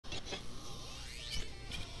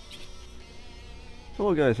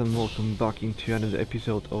Hello guys and welcome back into another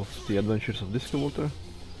episode of the Adventures of Disco Water.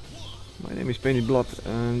 My name is Painted Blood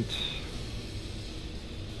and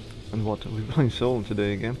what, we're playing solo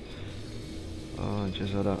today again.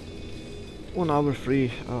 Just had a 1 hour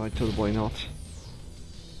free, I thought why not.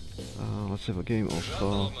 Let's have a game of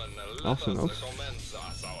Awesomenauts.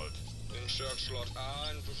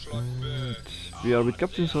 And we are with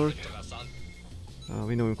Captain Zork.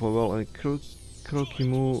 We know him quite well, and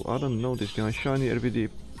Crokimou, I don't know this guy, Shiny, RVD,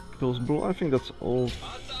 brulee. I think that's all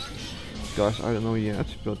guys I don't know yet,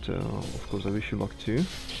 but of course I wish you luck too.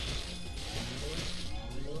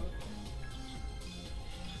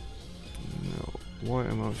 Now, why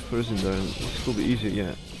am I first in there? This could be easy,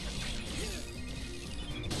 yeah.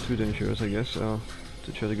 Too dangerous I guess, to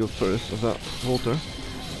try to go first as a water.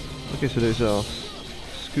 Okay, so there's a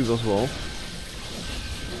scoop as well.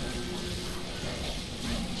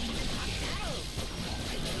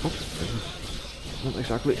 Oops, this is not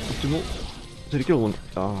exactly optimal. Did he kill one?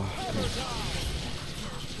 Ah.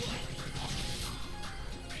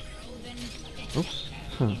 Oops.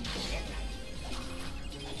 Huh.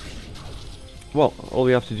 Well, all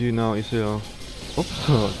we have to do now is oops,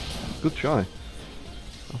 good try.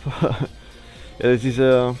 Yeah, this is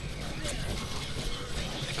this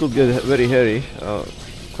could get very hairy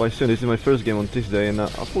quite soon. This is my first game on this day, and I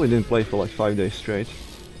probably didn't play for like 5 days straight.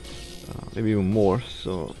 Maybe even more,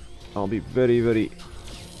 so I'll be very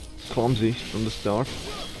clumsy from the start.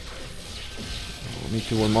 I'll need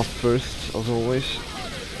to warm up first, as always.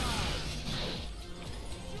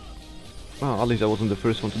 Well, at least I wasn't the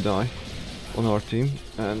first one to die on our team,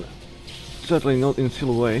 and certainly not in a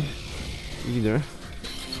silly way either.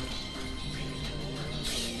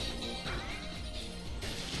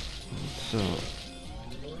 So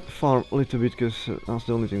farm a little bit, because that's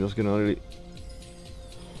the only thing that's gonna really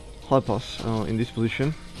help us in this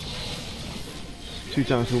position. 2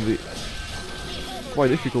 times will be quite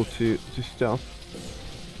difficult to stop.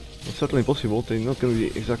 It's certainly possible. They're not going to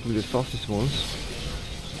be exactly the fastest ones.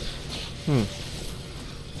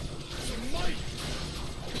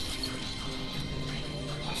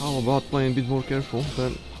 How about playing a bit more careful?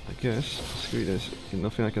 Then I guess screw, there's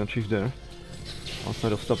nothing I can achieve there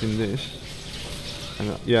outside of stopping this.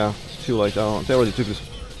 And yeah, too late. They already took this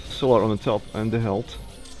solar on the top and the health.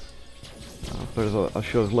 But I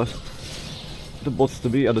should have left the bots to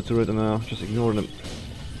be at the turret and just ignore them.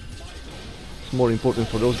 It's more important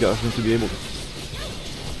for those guys than to be able to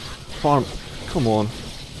farm. Come on,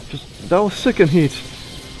 just that was second hit.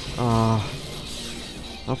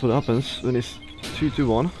 That's what happens when it's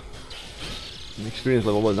 2-1. An experience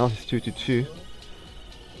level, but now it's 2-2.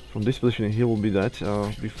 From this position, he will be dead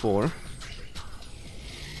before.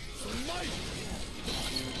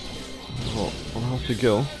 Well, I'll have to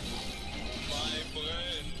go.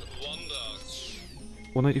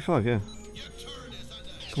 185, yeah.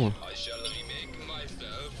 Come on.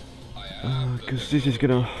 Because this is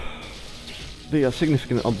gonna be a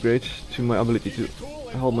significant upgrade to my ability to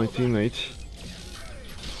help my teammates.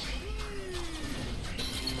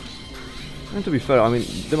 And to be fair, I mean,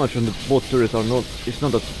 damage on the both turrets are not, it's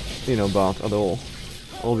not that, you know, bad at all.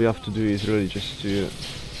 All we have to do is really just to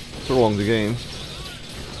prolong the game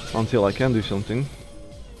until I can do something.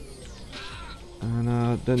 And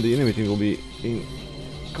then the enemy team will be in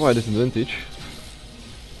quite a disadvantage.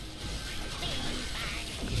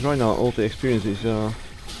 Because right now all the experience is a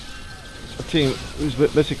team who's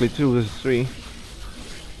basically 2 vs 3.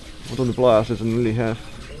 But on the blast doesn't really have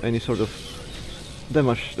any sort of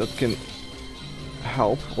damage that can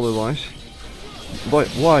help otherwise. But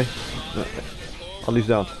why? At least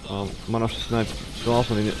that. Managed to snipe the last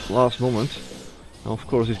one in the last moment. Now of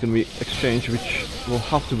course it's gonna be exchange, which will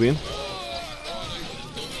have to win.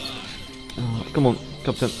 Come on,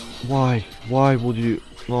 Captain. Why? Why would you?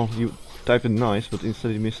 Well, you typed it nice, but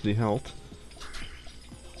instead you missed the health.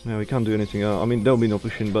 Yeah, we can't do anything. I mean, there'll be no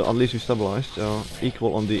pushing, but at least we stabilized.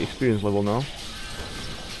 Equal on the experience level now.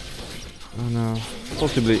 And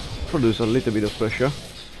possibly produce a little bit of pressure.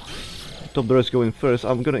 Top the rest going first.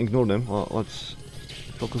 I'm gonna ignore them. Let's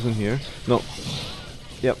focus in here. No.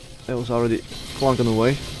 Yep, it was already clunking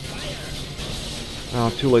away.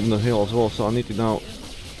 Too late in the hill as well, so I need to now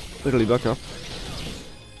literally back up.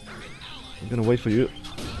 I'm gonna wait for you.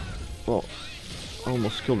 Well, I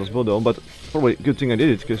almost killed us Bodo, but probably good thing I did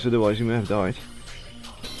it, because otherwise you may have died.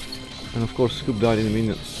 And of course Scoop died in a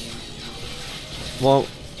minute. Well,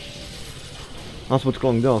 that's what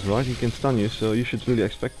Klong does, right? He can stun you, so you should really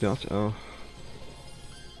expect that.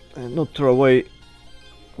 And not throw away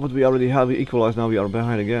what we already have equalized. Now we are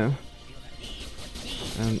behind again.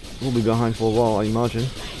 And we'll be behind for a while, I imagine.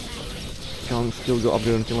 Can't still go up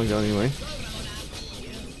there or anything like that anyway.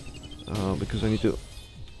 because I need to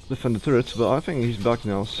defend the turrets, but I think he's back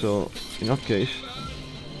now, so in that case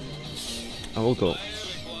I will go.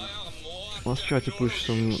 Let's try to push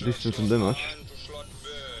some distance and damage,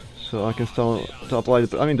 so I can start to apply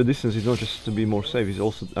the... I mean, the distance is not just to be more safe, it's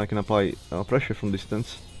also I can apply pressure from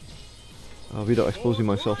distance without exposing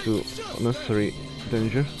myself to unnecessary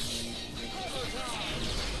danger.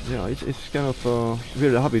 Yeah, it's kind of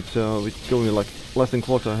weird habit with going like less than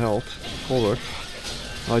quarter health forward.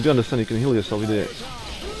 I do understand you can heal yourself with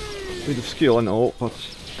the skill and all, but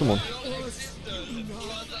come on.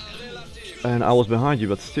 And I was behind you,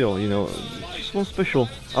 but still, you know, just one special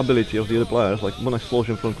ability of the other players, like one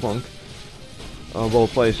explosion from Clunk, well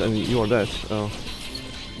placed, and you are dead.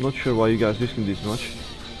 Not sure why you guys risking this much.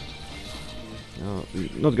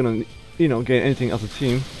 Not gonna, you know, gain anything as a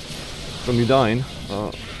team from you dying.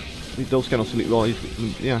 With those kind of silly, well,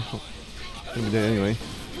 yeah, it's gonna be there anyway.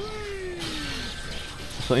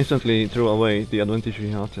 So instantly throw away the advantage we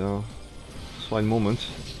had. Fine moment,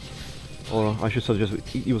 or I should suggest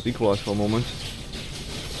it was equalized for a moment.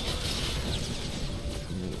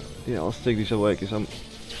 Yeah, let's take this away because I'm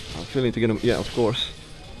feeling to get him. Yeah, of course.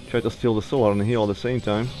 Try to steal the solar and heal at the same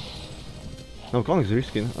time. No, Clunk is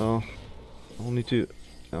risking. I'll need to.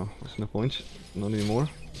 No, that's no point. Not anymore.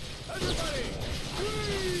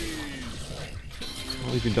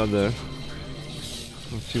 I'll leave you that there.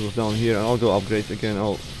 Let's see what's down here. I'll go upgrade again.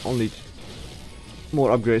 I'll need more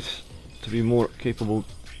upgrades to be more capable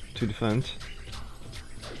to defend.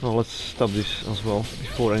 Well, let's stop this as well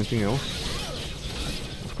before anything else.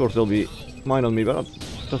 Of course there'll be mine on me, but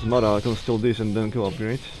it doesn't matter, I can steal this and then go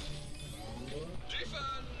upgrade.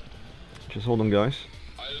 Just hold on, guys.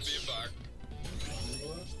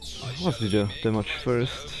 Let's do the damage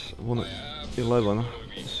first. 111.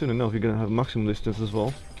 Soon enough you're gonna have maximum distance as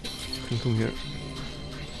well. You can come here.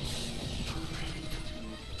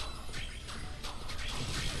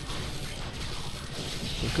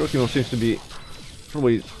 Crokimou seems to be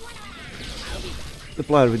probably the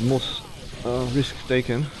player with most risk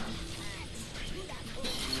taken.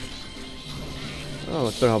 Oh,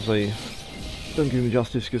 but perhaps I don't give him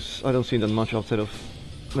justice because I don't see that much outside of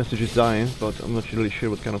messages dying, but I'm not really sure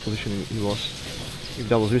what kind of position he was. If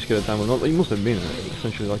that was risky at the time or not. He must have been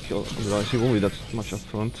essentially like otherwise he won't be that much up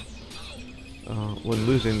front when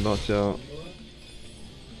losing, but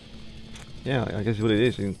yeah, I guess what it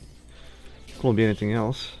is. It couldn't be anything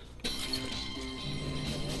else.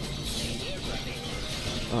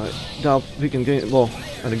 I doubt we can gain. Well,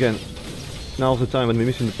 and again, now's the time when we're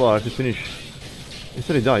missing the player to finish.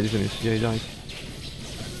 Instead he died, isn't he? Yeah, he died.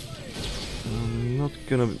 Not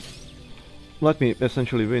gonna let me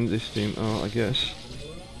essentially win this team, I guess.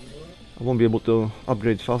 I won't be able to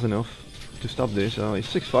upgrade fast enough to stop this.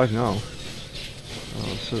 It's 6-5 now,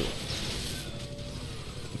 so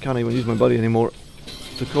I can't even use my body anymore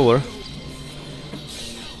to cover.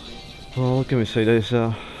 Well, what can we say? There's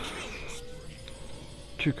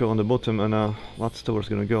Chuko on the bottom and Lats tower's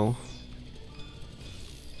gonna go.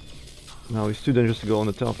 Now it's too dangerous to go on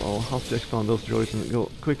the top. I'll have to expand those droids and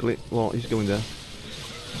go quickly. Well, he's going there.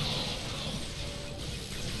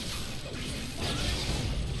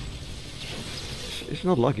 It's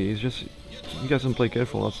not lucky, it's just you guys don't play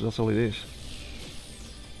careful, that's all it is.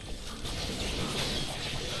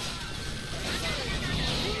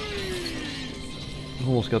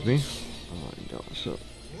 Almost got me. No, so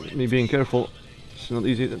me being careful, it's not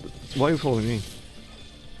easy. Why are you following me?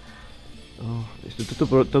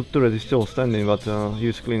 The top turret is still standing, but he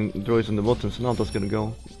was clean droids on the bottom, so now that's gonna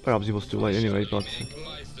go. Perhaps it was too late anyway, but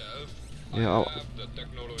yeah,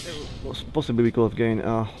 possibly we could have gained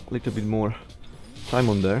a little bit more time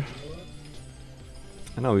on there.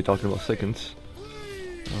 And now we're talking about seconds,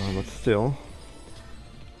 but still,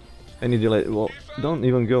 any delay. Well, don't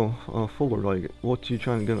even go forward. Like, what you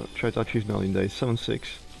gonna try to achieve now in days 7-6?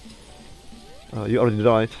 You already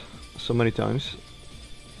died so many times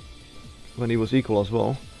when he was equal as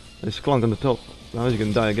well. There's Clunk on the top. Now he's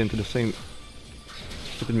gonna die again to the same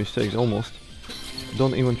stupid mistakes almost.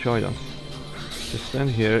 Don't even try that. Just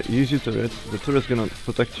stand here, use your turret. The turret's gonna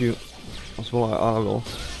protect you as well. I will.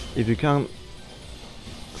 If you can't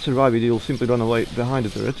survive it, you'll simply run away behind the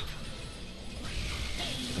turret.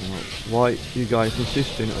 Why you guys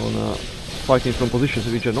insisting on fighting from positions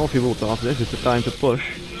which are not feasible to us? This is the time to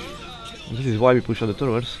push. And this is why we push at the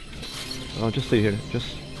turrets. Just stay here.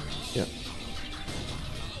 Just yeah.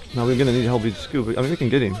 Now we're gonna need help with Scoop. I mean, we can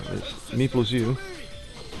get him. It's me plus you.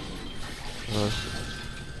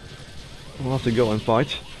 We'll have to go and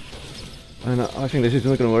fight. And I think this is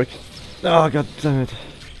not gonna work. Oh, god damn it.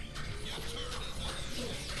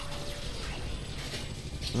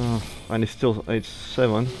 Oh, and it's still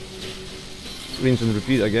 8-7. rinse and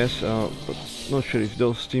repeat, I guess, but not sure if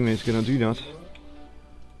those teammates gonna do that.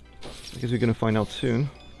 I guess we're gonna find out soon.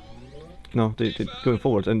 No, they're going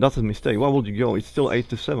forward, and that's a mistake. Why would you go? It's still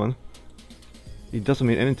 8-7. It doesn't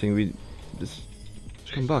mean anything. We just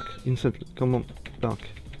come back instantly. Come on, back.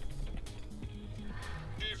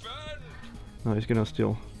 No, he's gonna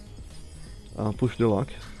still push the luck.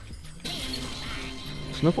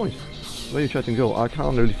 There's no point. Where you try to go? I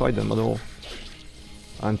can't really fight them at all.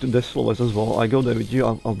 And to death flowers as well. I go there with you,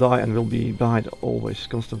 I'll die and will be behind always,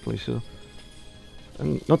 constantly. So,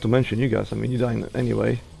 and not to mention you guys. I mean, you die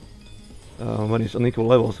anyway. When it's on equal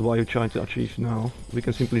levels, why you're trying to achieve now? We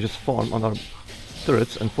can simply just farm on our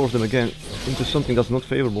turrets and force them again into something that's not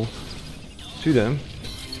favorable to them.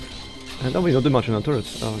 And then we don't do much on our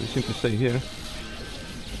turrets. We simply stay here.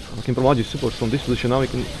 I can provide you support from this position. Now we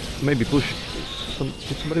can maybe push.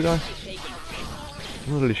 Did somebody die?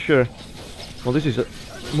 I'm not really sure. Well, this is a...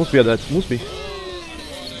 must be a dead. Must be.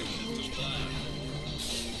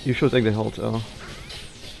 You should take the health.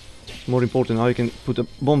 It's more important now. You can put a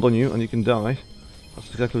bomb on you and you can die. That's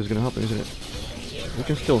exactly what's gonna happen, isn't it? We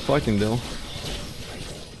can still fight him though.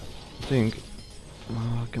 I think.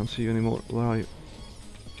 I can't see you anymore. Where are you?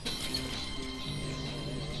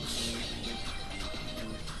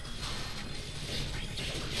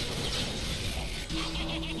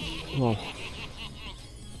 Wow.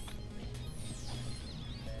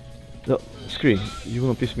 No, Scree, you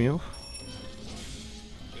wanna piss me off?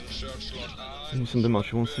 Need some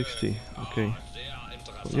damage, 160, okay.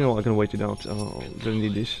 Well, you know what, I'm gonna wait it out, I'll really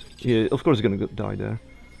need this. Yeah, of course he's gonna die there.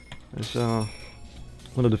 There's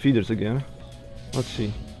one of the feeders again. Let's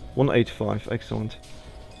see, 185, excellent.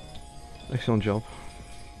 Excellent job.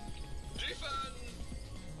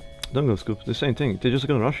 Don't go scoop, the same thing, they're just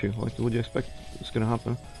gonna rush you, like what do you expect is gonna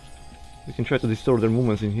happen? We can try to distort their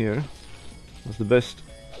movements in here. That's the best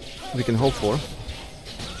we can hope for.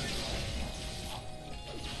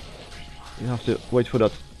 You have to wait for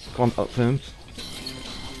that clump attempt.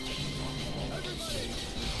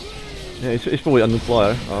 Yeah, it's probably a new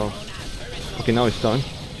player. Okay, now it's time.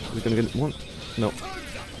 We're gonna get one. No.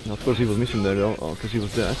 No, of course he was missing there though, because he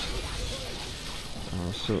was dead.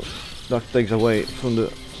 So that takes away from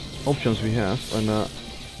the options we have and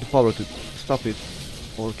the power to stop it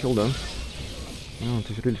or kill them. No,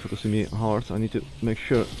 it's really focusing me hard. I need to make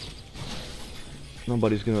sure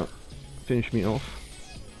nobody's gonna finish me off.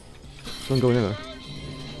 Don't go anywhere.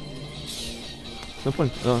 No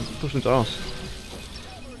point. Push into us.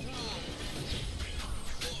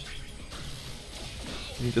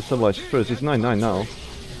 You need to stabilize first. It's 9-9 now.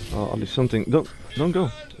 At least something. Don't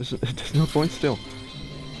go. There's no point still.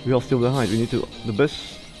 We are still behind. We need to. The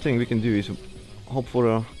best thing we can do is hope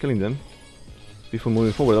for killing them before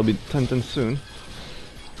moving forward. I'll be 10-10 soon.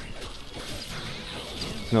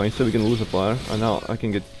 No, instead we can lose a player, and now I can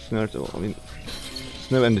get snared. I mean, it's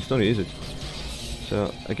never end the story, is it? So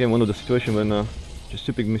again, one of the situations when just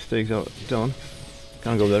stupid mistakes are done.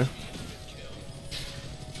 Can't go there.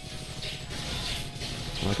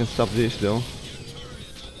 I can stop this though.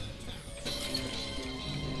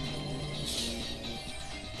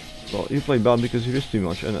 Well, you play bad because you risk too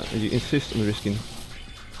much, and you insist on risking.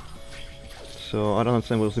 So I don't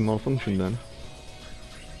understand what's the malfunction then.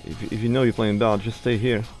 If you know you're playing bad, just stay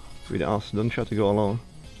here with us, don't try to go alone.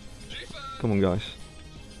 Come on guys.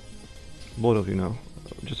 Both of you now.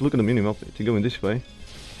 Just look at the minimap, to go in this way.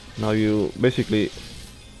 Now you basically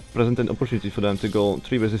present an opportunity for them to go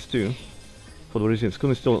 3 versus 2. For the reason Skun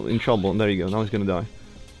is still in trouble, and there you go, now he's gonna die.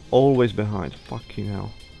 Always behind, fucking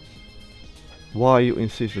hell. Why you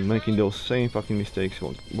insist on making those same fucking mistakes?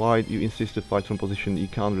 Why you insist to fight from position you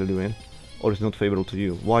can't really win? Or is not favorable to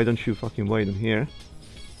you? Why don't you fucking wait in here?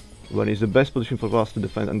 When it's the best position for us to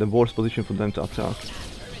defend and the worst position for them to attack.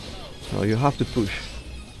 No, you have to push.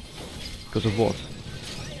 Because of what?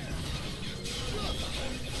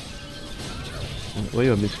 And where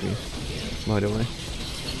you have missed me, by the way.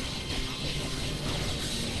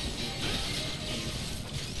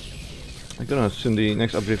 I'm gonna assume the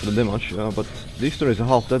next upgrade for the damage, but this turret is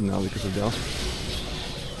half dead now because of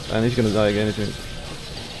that. And he's gonna die again, isn't it?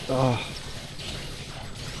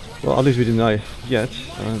 Well, at least we didn't die yet.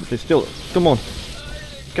 They still... Come on!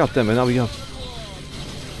 God damn it, now we have...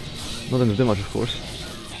 Not enough damage, of course.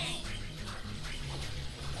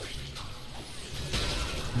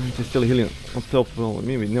 And they're still healing on top. Well,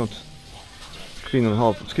 maybe not. Clean and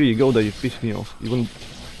half. Screw you, go there, you piss me off. You wouldn't...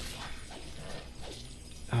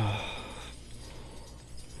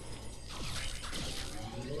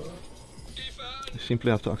 You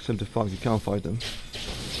simply have to accept the fact you can't fight them.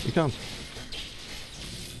 You can't.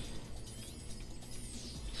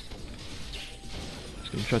 He's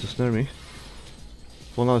gonna try to snare me.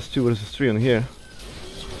 Well, now it's 2 versus 3 on here.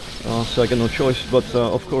 So I got no choice, but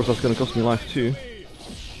of course that's gonna cost me life too.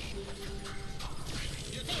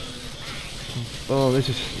 Oh, this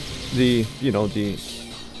is the, you know, the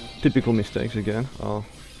typical mistakes again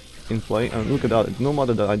in play. And look at that, no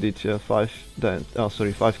matter that I did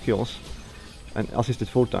 5 kills and assisted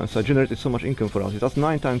 4 times, so I generated so much income for us. That's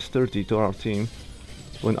 9 times 30 to our team,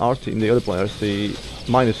 when our team, the other players, they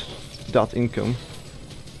minus that income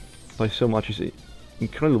by so much. Is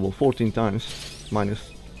incredible, 14 times minus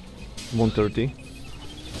 130.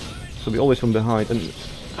 So we always from behind, and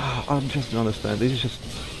I just don't understand. This is just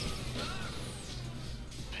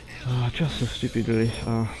so stupid, really.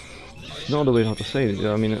 It's not the way how to say it.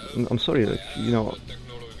 I mean, I'm sorry, like, you know,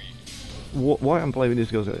 why I'm playing with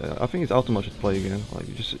this guys. I think it's automatic should play again. Like,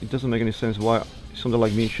 it doesn't make any sense why somebody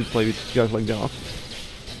like me should play with guys like that.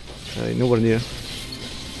 Nowhere near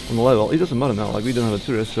on the level. It doesn't matter now. Like, we don't have a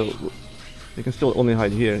turret, so we can still only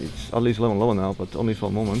hide here. It's at least level lower now, but only for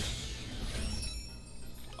a moment.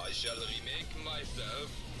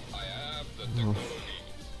 Oh.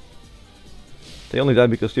 They only died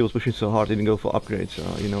because they was pushing so hard, they didn't go for upgrades.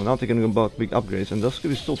 You know, now they're gonna go about big upgrades, and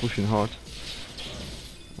Dusker is still pushing hard.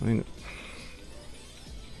 I mean,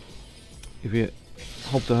 if we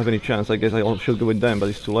hope to have any chance, I guess I should go with them, but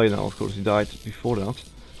it's too late now. Of course, he died before that.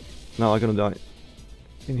 Now I'm gonna die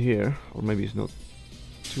in here, or maybe it's not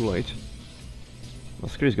too late.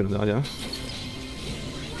 Dusker is gonna die, yeah.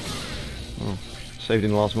 Oh, saved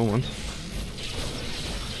in the last moment.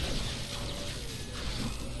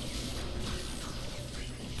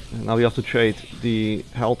 And now we have to trade the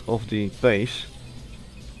health of the base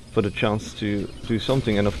for the chance to do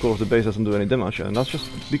something, and of course the base doesn't do any damage, and that's just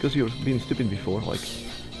because you've been stupid before. Like,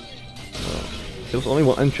 there was only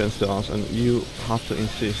one entrance to us, and you have to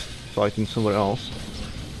insist fighting somewhere else.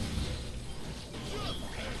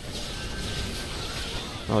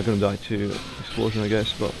 Now I'm gonna die to explosion, I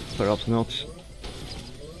guess, but perhaps not.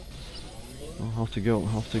 I'll have to go,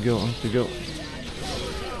 have to go, have to go.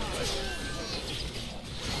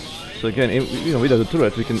 So again, you know, without the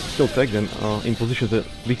turret, we can still take them in positions that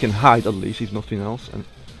we can hide at least, if nothing else. And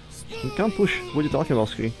we can't push. What are you talking about,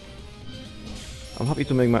 Scree? I'm happy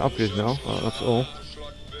to make my upgrades now. That's all.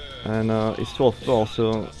 And it's 12-12,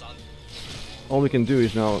 so all we can do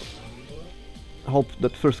is now hope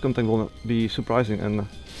that first contact will be surprising and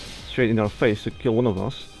straight in our face to kill one of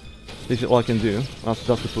us. This is all I can do. That's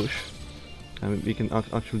the push, and we can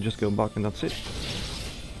actually just go back, and that's it.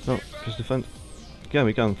 No, just defend. Yeah,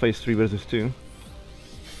 we can face 3 versus 2.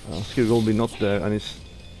 Skill will be not there, and it's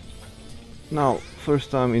now first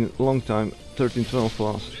time in a long time 13-12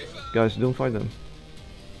 for us. Guys, don't fight them.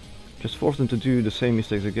 Just force them to do the same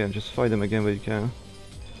mistakes again. Just fight them again where you can.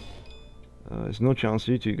 There's no chance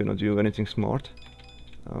you two are gonna do anything smart.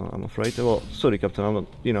 I'm afraid. Well, sorry, Captain. I'm not.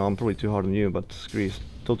 You know, I'm probably too hard on you, but Scree is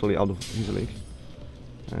totally out of his league,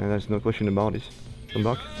 and there's no question about it. Come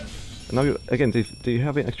back. And now you again. They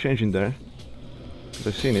have an exchange in there.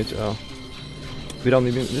 I've seen it without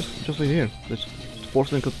even just right here. Let's force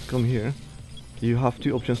them to come here. You have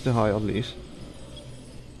 2 options to hide at least.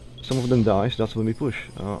 Some of them dies, that's when we push.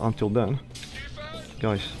 Until then,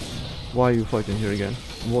 guys, why are you fighting here again?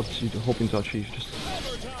 What are you hoping to achieve? Just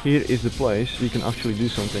here is the place you can actually do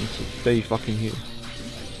something. So stay fucking here.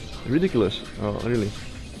 Ridiculous, really.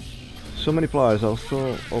 So many players are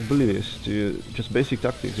so oblivious to just basic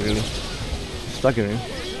tactics, really. Staggering.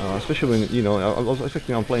 Especially when, you know, I was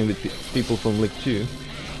expecting I'm playing with people from League 2.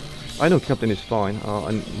 I know Captain is fine,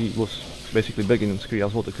 and he was basically begging on Scree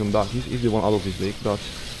as well to come back. He's the one out of his league, but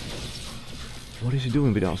what is he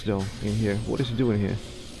doing with us though in here? What is he doing here?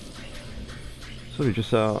 Sorry,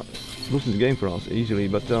 just losing the game for us easily,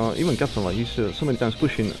 but even Captain, like, he's so many times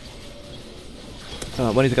pushing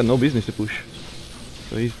when he's got no business to push.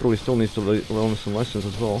 So he probably still needs to learn some lessons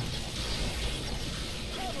as well.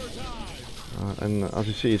 And as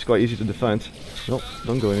you see, it's quite easy to defend. No,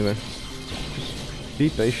 don't go anywhere. Just be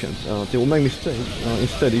patient. They will make mistakes.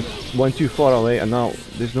 Instead, he went too far away, and now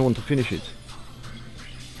there's no one to finish it.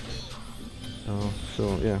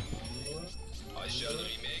 So yeah.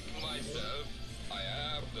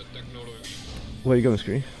 Where are you going,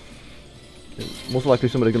 Scree? Most likely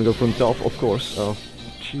somebody gonna go from top, of course.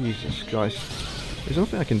 Jesus Christ. There's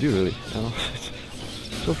nothing I can do really. It's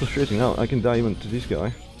so frustrating now. I can die even to this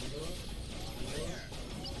guy.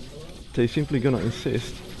 They simply gonna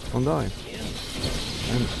insist on dying.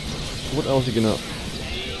 And what else are you gonna...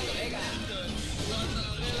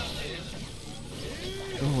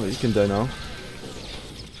 Oh, you can die now.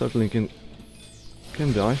 Certainly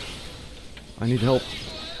can die. I need help.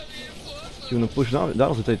 You wanna push now? That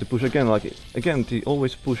was the day to push again. Like again, they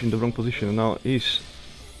always push in the wrong position, and now he's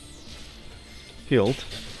killed.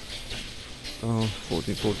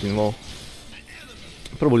 14, well,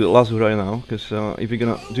 probably the last right now, because if we're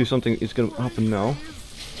gonna do something, it's gonna happen now.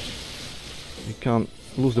 We can't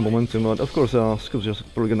lose the momentum, but of course Scoop's just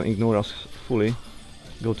probably gonna ignore us fully.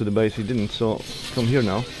 Go to the base, he didn't, so come here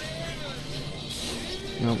now.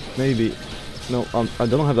 No, maybe. No, I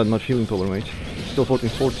don't have that much healing power, mate. It's still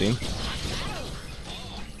 14.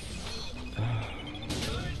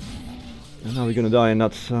 And now we're gonna die, and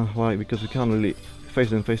that's why, because we can't really face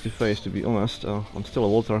them face to face, to be honest. I'm still a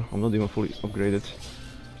water, I'm not even fully upgraded.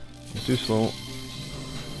 I'm too slow.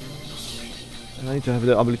 And I need to have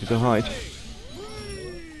the ability to hide.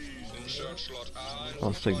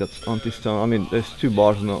 I'll take that anti-stun. I mean, there's 2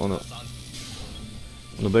 bars on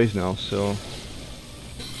the base now, so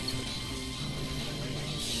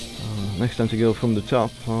next time to go from the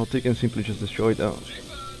top, they can simply just destroy it.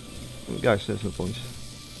 Guys, there's no point.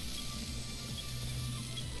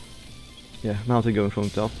 Yeah, now they're going from the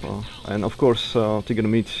top, and of course they're gonna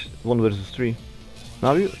meet 1 versus 3.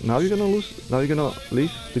 Now you're gonna lose. Now you're gonna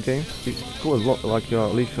leave the game. It could have like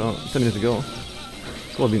leave 10 minutes ago.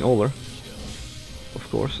 Could have been over. Of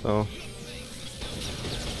course.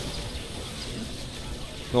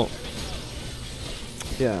 Well,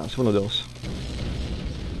 yeah, it's one of those.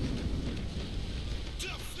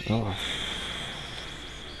 Oh.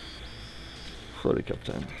 Sorry,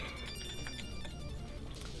 Captain.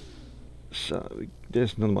 So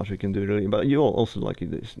there's not much we can do really, but you all also like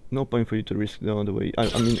it. There's no point for you to risk the other way.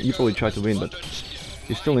 I mean, you probably try to win, but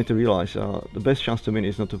you still need to realize the best chance to win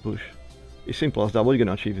is not to push. It's simple as that. What are you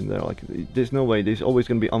gonna achieve in there? Like, there's no way. There's always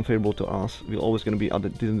gonna be unfavorable to us. We're always gonna be at a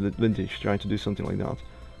disadvantage trying to do something like that.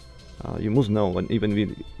 You must know when even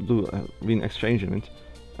we do win exchange event,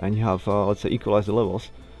 and you have let's say equalize the levels.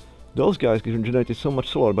 Those guys generated so much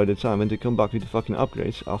solar by the time when they come back with the fucking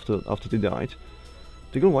upgrades after they died.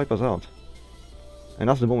 They're gonna wipe us out. And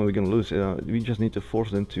that's the moment we're gonna lose. We just need to force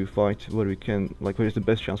them to fight where we can, like where is the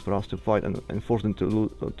best chance for us to fight, and force them to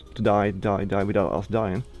die without us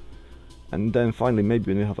dying. And then finally maybe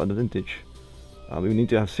when we have advantage. We need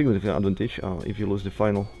to have significant advantage if you lose the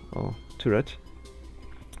final turret.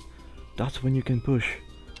 That's when you can push.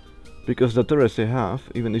 Because the turrets they have,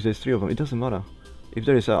 even if there's 3 of them, it doesn't matter. If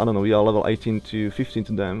there is, I don't know, we are level 18 to 15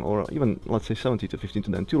 to them, or even let's say 70 to 15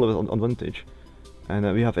 to them, 2 levels advantage. And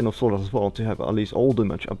we have enough solar as well to have at least all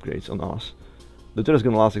damage upgrades on us. The turret's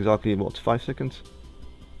gonna last exactly, what, 5 seconds?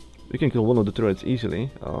 We can kill one of the turrets easily,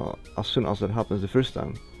 as soon as that happens the first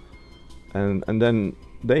time. And then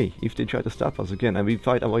if they try to stab us again and we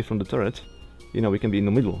fight away from the turret, you know, we can be in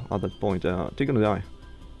the middle at that point. They're gonna die.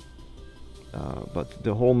 But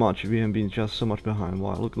the whole match we have been just so much behind.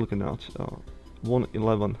 Wow, looking out.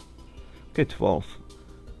 1-11. Okay, 12.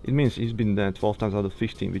 It means he's been there 12 times out of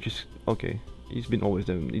 15, which is okay. He's been always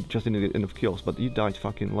there. He just didn't get enough kills, but he died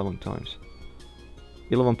fucking 11 times.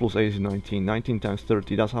 11 plus 8 is 19. 19 times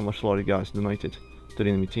 30. That's how much solar you guys donated to the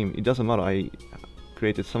enemy team. It doesn't matter. I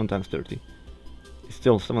created 7 times 30. It's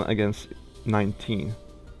still 7 against 19.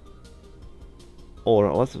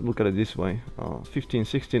 Or let's look at it this way: 15,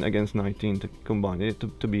 16 against 19 to combine it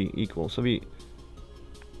to be equal. So we've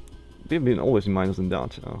been always in minus than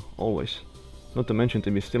that, always. Not to mention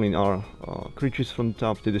to be stealing our creatures from the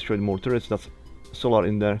top. They destroyed more turrets. That's solar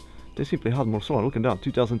in there. They simply had more solar. Look at that: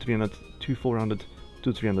 2,300, 2,400,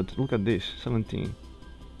 2,300. Look at this: 17.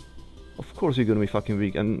 Of course you're gonna be fucking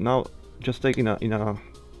weak. And now just take in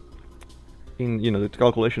you know the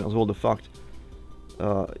calculation as well the fact.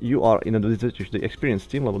 You are in a disadvantage, the experienced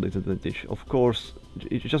team level disadvantage. Of course,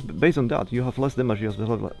 it's just based on that. You have less damage, you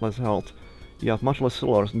have less health, you have much less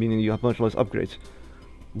solars, meaning you have much less upgrades.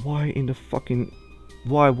 Why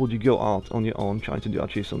would you go out on your own trying to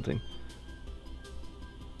achieve something?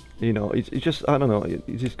 You know, it's just, I don't know,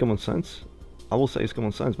 it's just common sense. I will say it's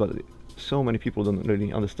common sense, but so many people don't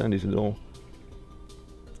really understand this at all.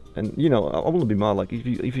 And you know, I wouldn't be mad like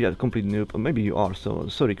if you are a complete noob, or maybe you are. So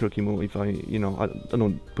sorry, Crokimou, if I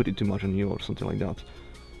don't put it too much on you or something like that.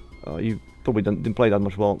 You probably didn't play that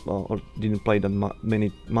much well, or didn't play that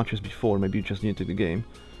many matches before. Maybe you just new to the game,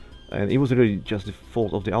 and it was really just the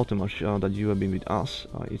fault of the auto match that you have been with us.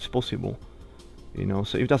 It's possible, you know.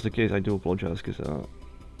 So if that's the case, I do apologize, because.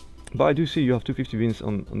 But I do see you have 250 wins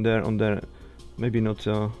on there. Maybe not.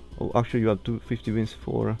 Oh, actually, you have 250 wins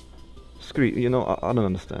for. Scree, you know, I don't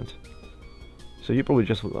understand. So you probably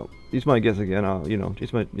just, it's my guess again. You know,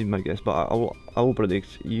 it's my guess, but I will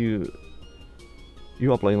predict you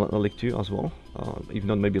are playing League 2 as well, if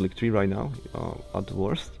not maybe League 3 right now, at the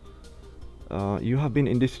worst. You have been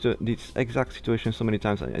in this exact situation so many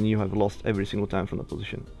times, and you have lost every single time from that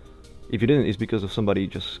position. If you didn't, it's because of somebody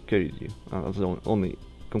just carried you. That's the only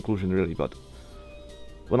conclusion really. But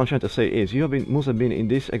what I'm trying to say is, you must have been in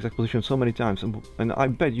this exact position so many times, and I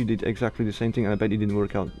bet you did exactly the same thing, and I bet it didn't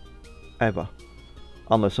work out ever,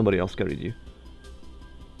 unless somebody else carried you.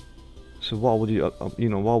 So why would you,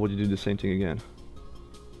 why would you do the same thing again?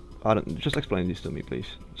 I don't. Just explain this to me, please,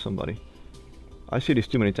 somebody. I see this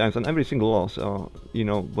too many times, and every single loss,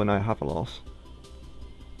 when I have a loss,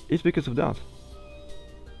 it's because of that.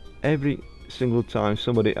 Every single time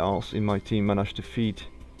somebody else in my team managed to feed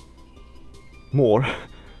more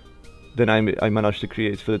than I managed to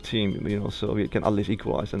create for the team, so we can at least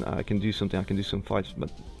equalize, and I can do something, I can do some fights,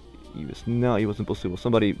 but it wasn't possible.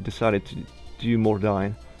 Somebody decided to do more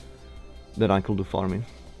dying than I could do farming.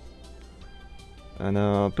 And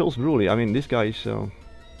Pills Brulee, I mean, this guy is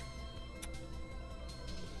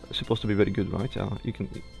supposed to be very good, right? You can,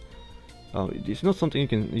 it's not something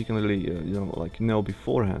you can really know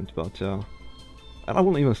beforehand, but and I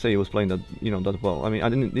wouldn't even say he was playing that that well. I mean, I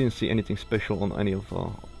didn't see anything special on any of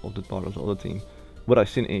the part of the other team. What I've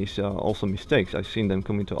seen is also mistakes. I've seen them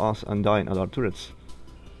coming to us and dying at our turrets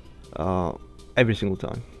every single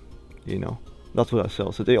time. That's what I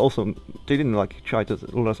saw. So they didn't try to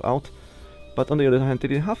lure us out, but on the other hand, they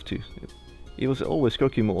didn't have to. It was always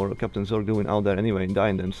Crokimou or Captain Zork going out there anyway and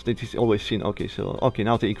dying them. So they always seen, okay,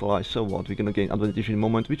 now they equalize, so what? We're gonna gain advantage in the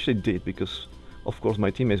moment, which they did, because of course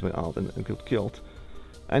my teammates went out and got killed.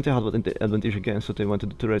 And they had advantage again, so they went to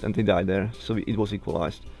the turret and they died there, so it was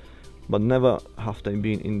equalized. But never have they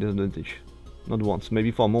been in the advantage. Not once,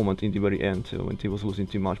 maybe for a moment in the very end, when they was losing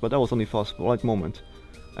too much, but that was only for a slight moment.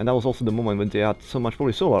 And that was also the moment when they had so much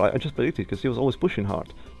probably solar. I just predicted, because he was always pushing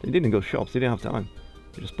hard. They didn't go shops, they didn't have time.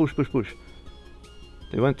 They just push.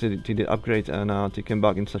 They went to the upgrade and they came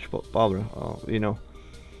back in such power,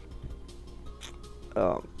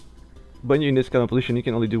 when you're in this kind of position, you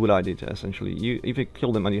can only do what I did, essentially. If you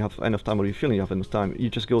kill them and you have enough time, or you feel you have enough time,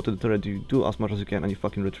 you just go to the turret, you do as much as you can, and you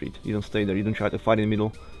fucking retreat. You don't stay there, you don't try to fight in the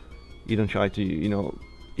middle, you don't try to,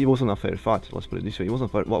 it wasn't a fair fight, let's put it this way. It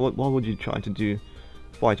wasn't fair. What would you try to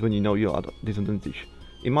fight when you're at disadvantage?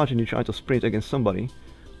 Imagine you try to sprint against somebody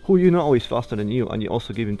who is faster than you, and you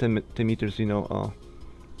also give him 10 meters,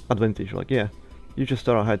 advantage. Like, yeah, you just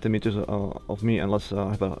start ahead 10 meters of me, and let's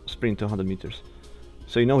have a sprint to 100 meters.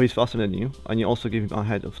 So he's faster than you, and you also give him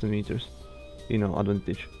ahead of 10 meters,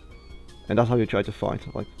 advantage. And that's how you try to fight.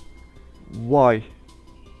 Like, why?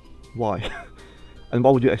 And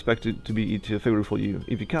what would you expect to be favorable for you?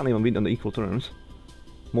 If you can't even win on the equal terms,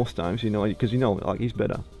 most times, because like, he's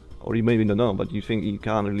better. Or you maybe don't know, but you think you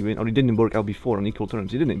can't really win, or it didn't work out before on equal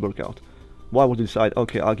terms. It didn't work out. Why would you decide,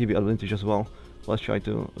 okay, I'll give you advantage as well, let's try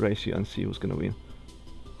to race you and see who's gonna win?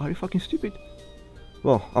 Are you fucking stupid?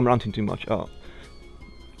 Well, I'm ranting too much.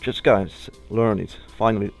 Just guys, learn it.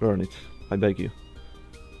 Finally learn it. I beg you.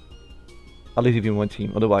 At least if you're in one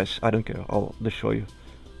team. Otherwise, I don't care. I'll destroy you.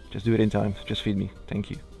 Just do it in time. Just feed me. Thank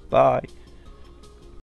you. Bye.